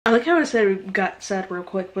like how I said it got sad real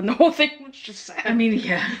quick, but the whole thing was just sad. I mean,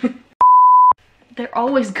 yeah. They're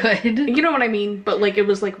always good. You know what I mean? But like, it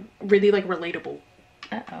was like really like relatable.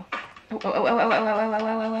 Uh-oh.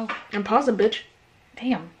 Oh. I'm pausing, bitch.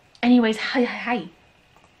 Damn. Anyways, hi.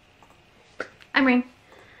 I'm Rain.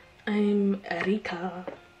 I'm Erika.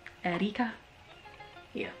 Erika?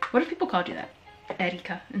 Yeah. What if people called you that?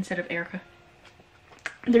 Erika instead of Erica?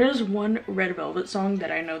 There's one Red Velvet song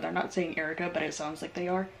that I know they're not saying Erica, but it sounds like they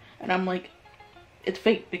are. And I'm like, it's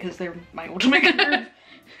fake because they're my ultimate group.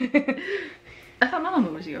 I thought none of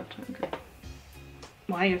them was your ultimate group.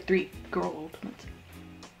 Well, I have 3 girl ultimates.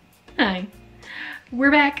 Hi.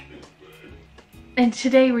 We're back. And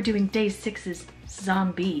today we're doing Day 6's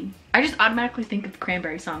Zombie. I just automatically think of the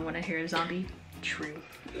Cranberry song when I hear a zombie. True.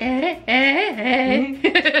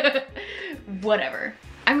 Whatever.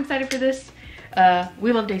 I'm excited for this.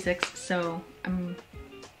 We love Day 6, so I'm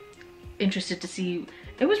interested to see.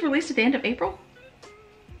 It was released at the end of April?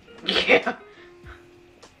 Yeah.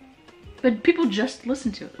 But people just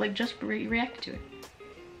listened to it, like just reacted to it.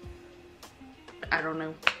 I don't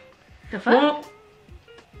know. The fuck? Well,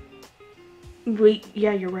 wait,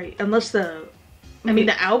 yeah, you're right. Unless the, I mean,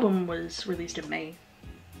 the album was released in May.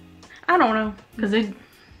 I don't know. Because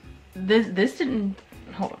this didn't,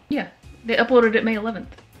 hold on. Yeah, they uploaded it May 11th.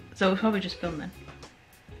 So it was probably just filmed then.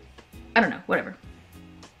 I don't know, whatever.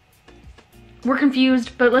 We're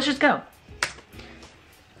confused, but let's just go.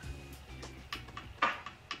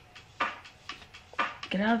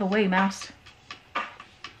 Get out of the way, mouse.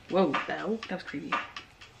 Whoa, that was creepy.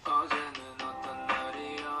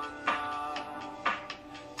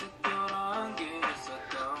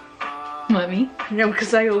 What, me? No,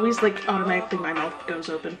 because I always like automatically my mouth goes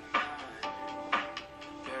open.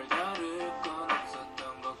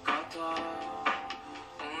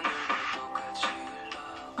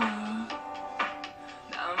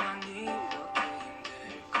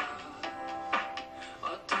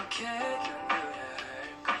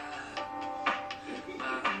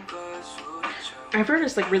 I've heard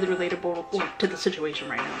it's like really relatable to the situation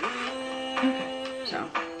right now. Okay. So,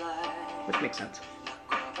 which makes sense.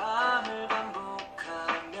 I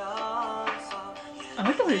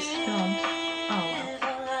like the way it's filmed. Oh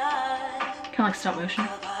wow. Kind of like stop motion.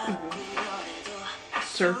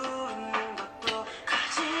 Sir.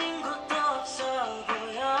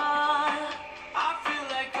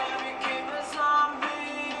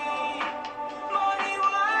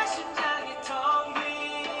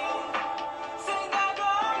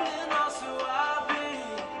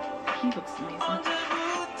 He looks amazing.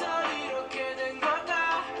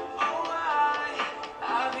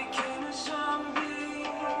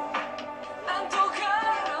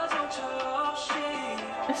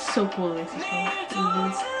 It's so cool the way he's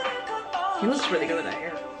filmed. He looks really good with that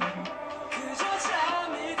hair.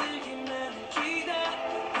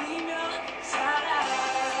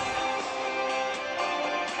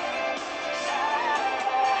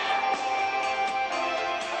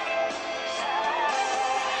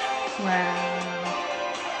 Wow.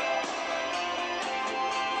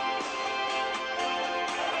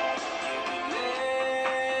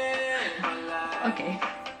 Okay.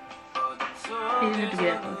 He didn't have to be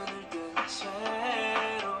that close.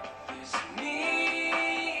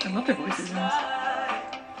 I love their voices in this.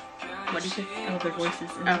 What do you say? I love their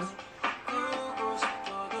voices in Oh. this.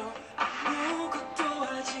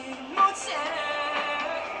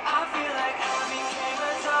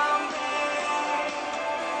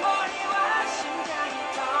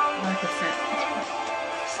 I like the set. It's fun.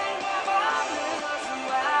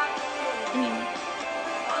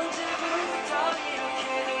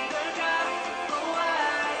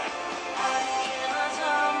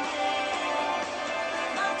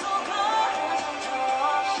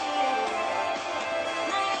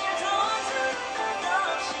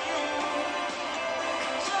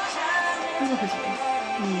 I love his voice.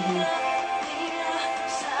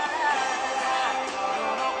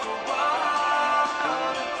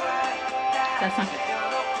 That's not good.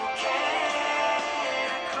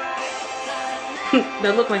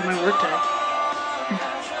 That looked like my work tag.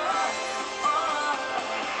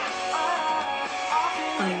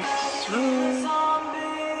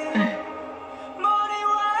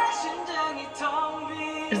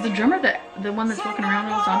 Is the drummer the one that's walking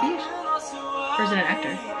around all zombies? Or is it an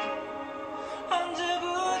actor?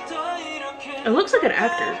 It looks like an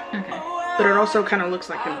actor, Okay. but it also kind of looks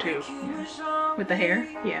like him too. Yeah. With the hair?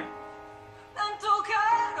 Yeah.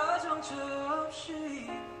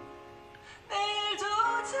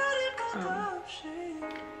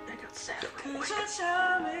 That got sad real quick.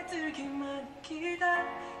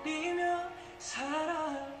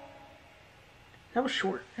 That was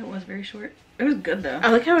short. It was very short. It was good though. I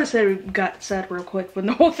like how I said it got sad real quick when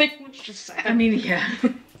the whole thing was just sad. I mean, yeah.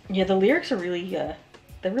 Yeah, the lyrics are really,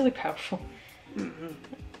 they're really powerful.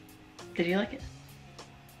 Did you like it?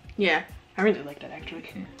 Yeah, I really liked it actually.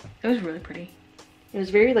 Yeah. It was really pretty. It was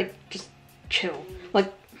very like just chill.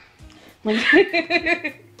 Like But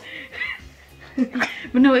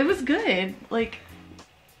no, it was good. Like,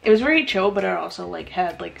 it was very chill, but it also like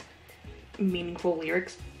had like meaningful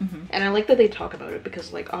lyrics. And I like that they talk about it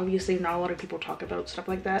because like obviously not a lot of people talk about stuff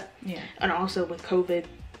like that. yeah. And also with COVID,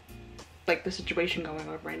 like the situation going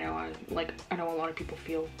on right now, I know a lot of people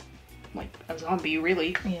feel like a zombie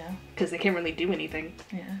really. Yeah. Because they can't really do anything.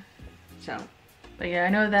 Yeah. So. But yeah, I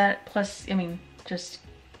know that. Plus, I mean, just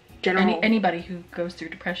anybody who goes through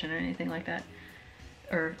depression or anything like that,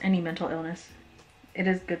 or any mental illness, it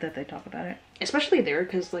is good that they talk about it. Especially there,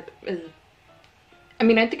 because like, I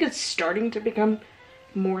mean, I think it's starting to become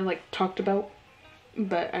more like talked about,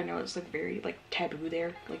 but I know it's like very like taboo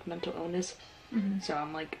there, like mental illness. So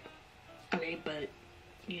I'm like, okay, but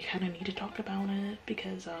you kind of need to talk about it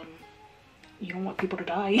because you don't want people to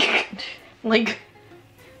die. Like,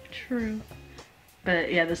 true.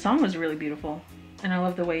 But yeah, the song was really beautiful, and I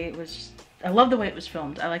love the way it was. I love the way it was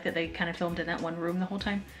filmed. I like that they kind of filmed in that one room the whole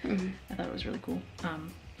time. I thought it was really cool.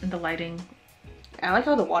 And the lighting. I like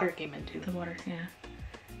how the water came in too. The water, yeah.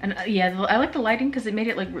 And yeah, I like the lighting because it made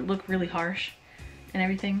it like look really harsh and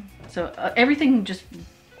everything. So everything just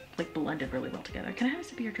like blended really well together. Can I have a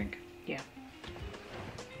sip of your drink? Yeah.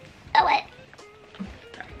 Oh, what?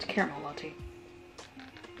 Sorry, it's caramel latte.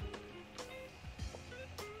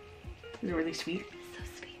 Is it really sweet? So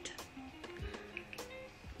sweet.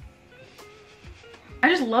 I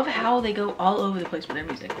just love how they go all over the place with their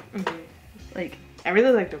music. Like, I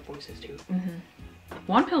really like their voices too.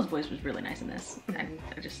 Juan Pill's voice was really nice in this. And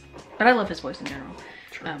but I love his voice in general.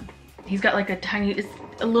 He's got like it's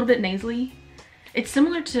a little bit nasally. It's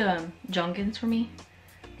similar to Jongin's for me.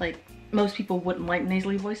 Like, most people wouldn't like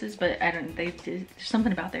nasally voices, but I don't, there's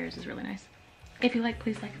something about theirs is really nice. If you like,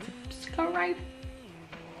 please like and subscribe.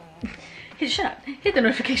 Shut up. Hit the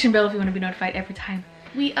notification bell if you want to be notified every time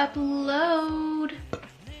we upload.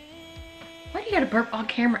 Why do you gotta burp on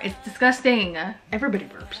camera? It's disgusting. Everybody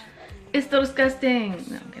burps. It's so disgusting.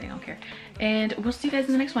 No, I'm kidding, I don't care. And we'll see you guys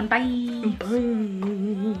in the next one. Bye. Bye.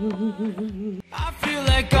 I feel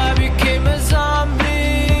like I became a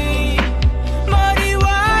zombie.